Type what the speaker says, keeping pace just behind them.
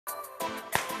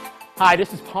Hi,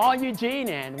 this is Paul Eugene,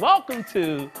 and welcome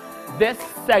to this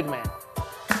segment.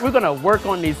 We're gonna work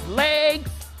on these legs.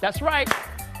 That's right.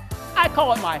 I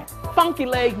call it my funky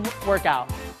leg workout.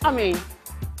 I mean,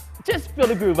 just feel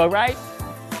the groove, all right?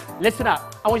 Listen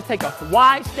up. I want you to take a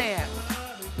wide stance,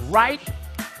 right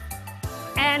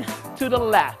and to the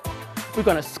left. We're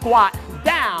gonna squat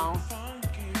down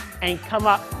and come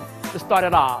up to start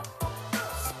it off.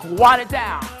 Squat it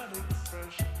down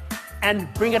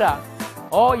and bring it up.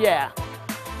 Oh yeah.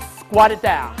 Squat it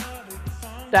down.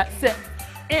 That's it.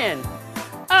 In.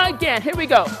 Again. Here we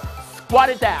go. Squat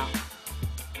it down.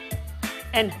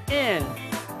 And in.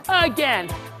 Again.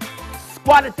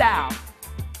 Squat it down.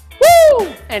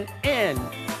 Woo! And in.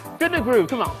 Feel the groove.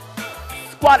 Come on.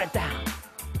 Squat it down.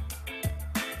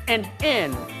 And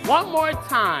in. One more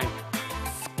time.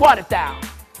 Squat it down.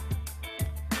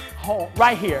 Hold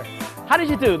right here. How did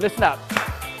you do? Listen up.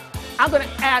 I'm going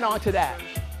to add on to that.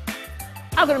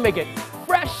 I'm going to make it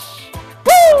fresh.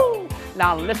 Woo!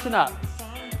 Now listen up.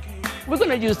 We're going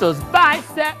to use those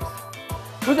biceps.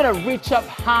 We're going to reach up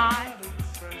high.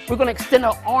 We're going to extend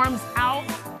our arms out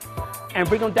and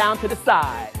bring them down to the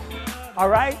side. All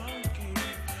right?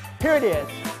 Here it is.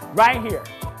 Right here.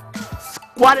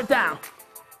 Squat it down.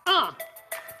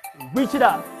 Reach it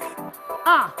up.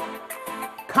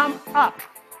 Come up.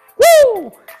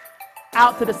 Woo!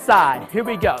 Out to the side. Here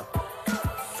we go.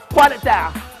 Squat it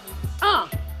down.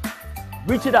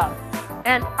 Reach it up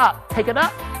and up. Take it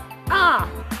up.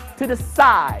 To the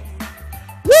side.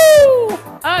 Woo!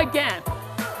 Again.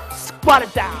 Squat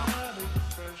it down.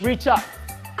 Reach up.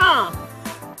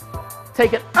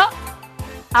 Take it up.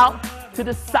 Out to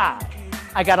the side.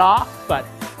 I got off, but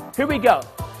here we go.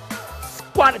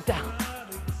 Squat it down.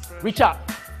 Reach up.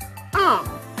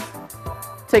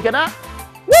 Take it up.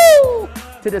 Woo!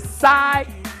 To the side.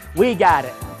 We got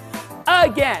it.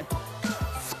 Again.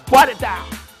 Squat it down.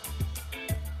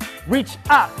 Reach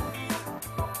up.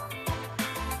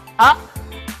 Up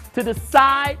to the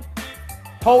side.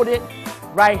 Hold it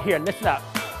right here. Listen up.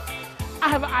 I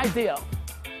have an idea.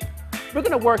 We're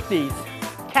going to work these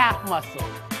calf muscles.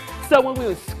 So when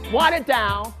we squat it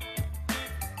down,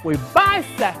 we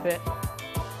bicep it,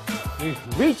 we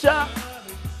reach up,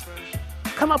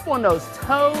 come up on those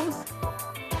toes,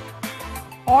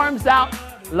 arms out,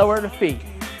 lower the feet.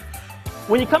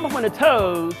 When you come up on the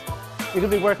toes, you're going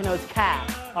to be working those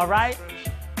calves, all right?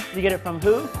 You get it from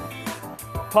who?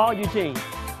 Paul Eugene.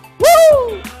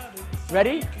 Woo!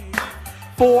 Ready?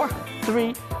 4,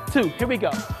 3, 2. Here we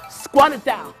go. Squat it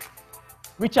down.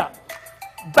 Reach up.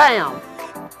 Bam.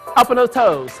 Up on those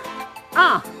toes.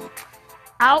 Out.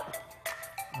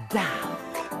 Down.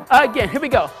 Again. Here we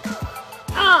go.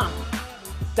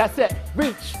 That's it.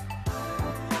 Reach.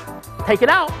 Take it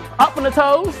out. Up on the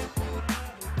toes.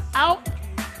 Out.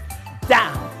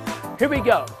 Down. Here we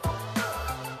go.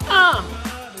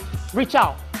 Reach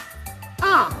out.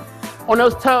 On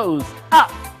those toes. Up.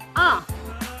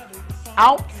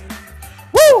 Out.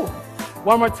 Woo!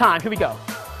 One more time. Here we go.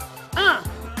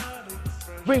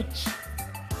 Reach.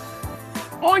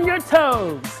 On your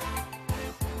toes.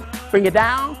 Bring it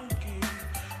down.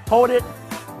 Hold it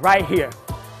right here.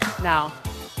 Now,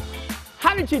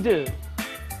 how did you do?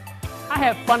 I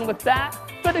had fun with that.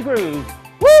 For the groove.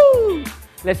 Woo!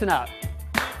 Listen up.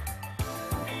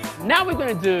 Now we're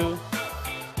going to do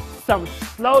some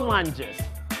slow lunges.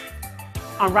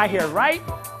 I'm right here, right?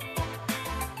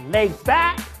 Legs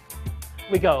back.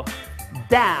 We go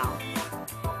down.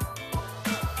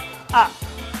 Up.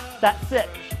 That's it.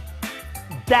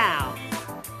 Down.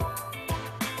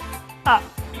 Up.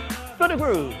 For the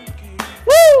groove.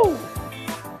 Woo!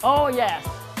 Oh, yes.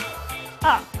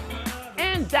 Up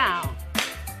and down.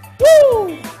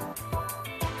 Woo!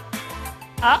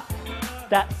 Up.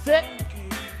 That's it.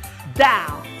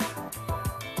 Down.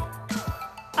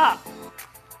 Up.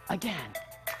 Again.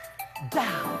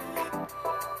 Down.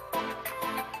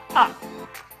 Up.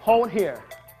 Hold here.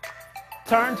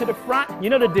 Turn to the front. You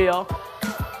know the deal.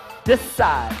 This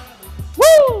side.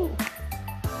 Woo!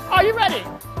 Are you ready?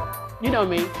 You know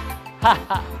me. Ha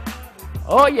ha.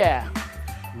 Oh yeah.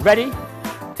 Ready?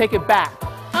 Take it back.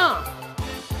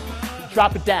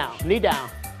 Drop it down. Knee down.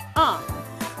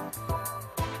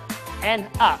 And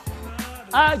up.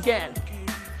 Again.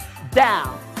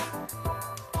 Down.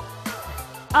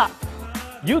 Up.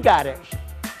 You got it.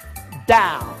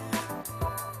 Down.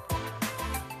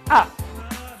 Up.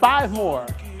 5 more.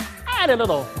 Add a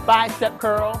little bicep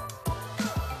curl.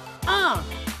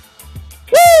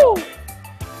 Woo!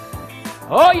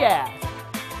 Oh yeah.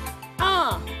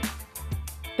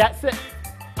 That's it.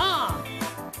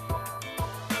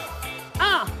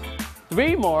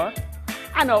 3 more.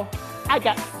 I know I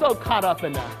got so caught up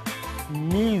in the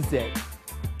music.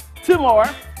 2 more.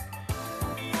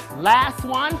 Last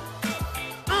one.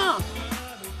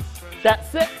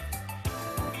 That's it.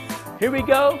 Here we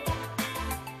go.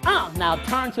 Now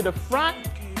turn to the front.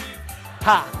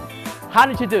 How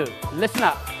did you do? Listen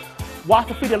up. Walk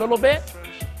the feet a little bit.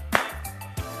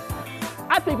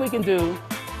 I think we can do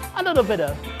a little bit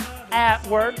of ab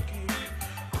work.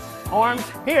 Arms,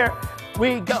 here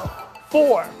we go.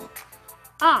 4,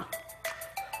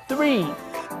 3,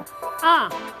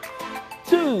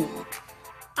 2,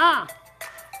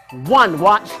 1.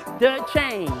 Watch the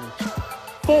change.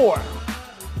 4,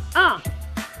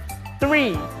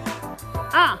 3,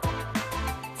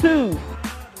 2,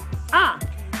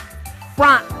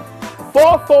 front.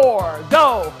 4, 4.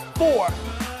 Go. 4.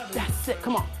 That's it.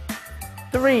 Come on.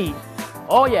 3.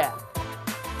 Oh yeah.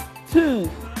 2.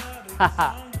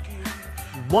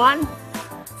 1.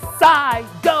 Side.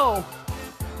 Go.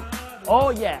 Oh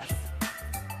yes.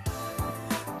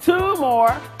 2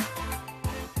 more.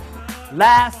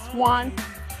 Last one.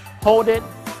 Hold it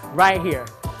right here.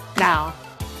 Now,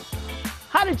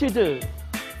 how did you do?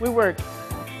 We worked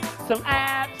some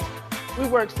abs. We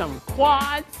worked some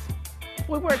quads.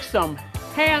 We worked some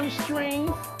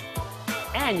hamstrings.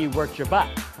 And you worked your butt,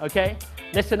 okay?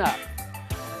 Listen up.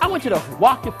 I want you to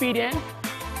walk your feet in.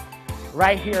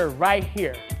 Right here, right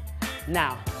here.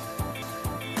 Now,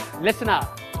 listen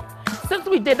up. Since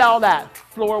we did all that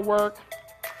floor work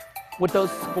with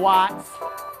those squats,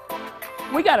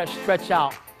 we gotta stretch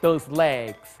out those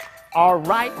legs. All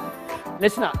right?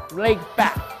 Listen up. Leg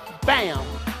back. Bam.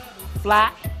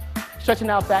 Flat. Stretching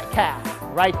out that calf.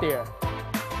 Right there.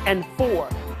 And 4,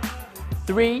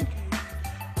 3,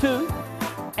 2,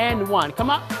 and 1. Come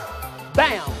up.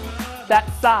 Bam. That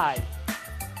side.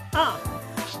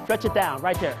 Stretch it down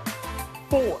right there.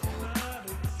 4,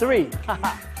 3,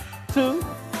 2,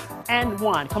 and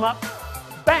 1. Come up.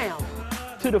 Bam.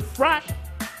 To the front.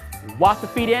 Walk the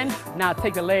feet in. Now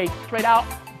take the leg straight out.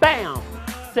 Bam.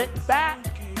 Sit back.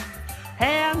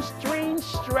 Hamstring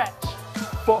stretch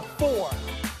for 4,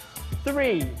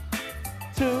 3,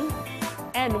 2,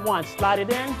 and 1. Slide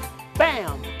it in.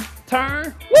 Bam.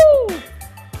 Turn. Woo!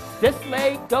 This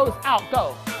leg goes out.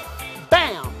 Go.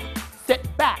 Bam. Sit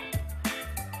back.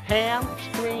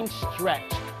 Hamstring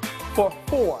stretch for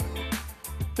 4,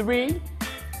 3,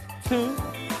 2,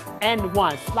 and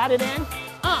 1. Slide it in.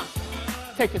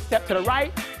 Take a step to the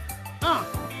right.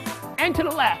 And to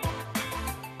the left.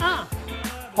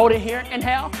 Hold it here.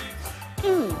 Inhale.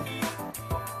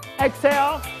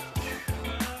 Exhale.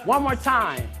 One more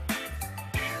time.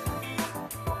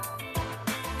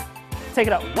 Take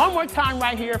it up one more time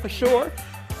right here for sure.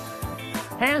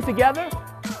 Hands together.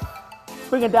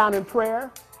 Bring it down in prayer.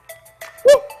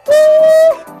 Woo,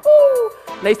 woo, woo.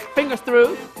 Lace fingers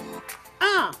through.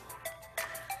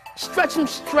 Stretch them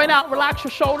straight out. Relax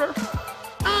your shoulder.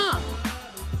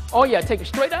 Oh yeah, take it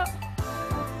straight up.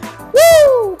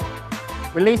 Woo!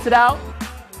 Release it out.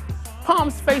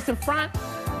 Palms facing front.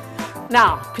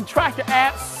 Now, contract your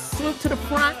abs. Swoop to the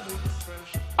front.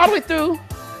 All the way through.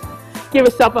 Give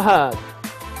yourself a hug.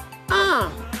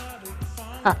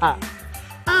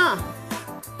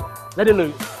 Let it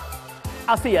loose.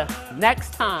 I'll see you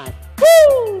next time.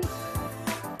 Woo!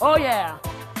 Oh yeah.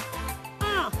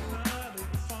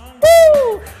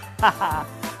 Woo!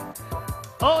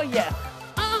 Oh yeah.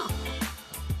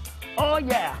 Oh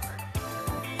yeah.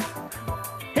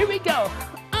 Here we go.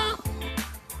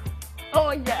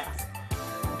 Oh yeah.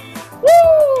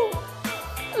 Woo!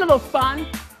 A little fun.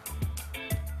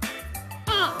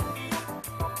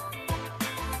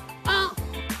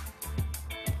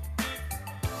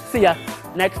 See ya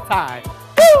next time.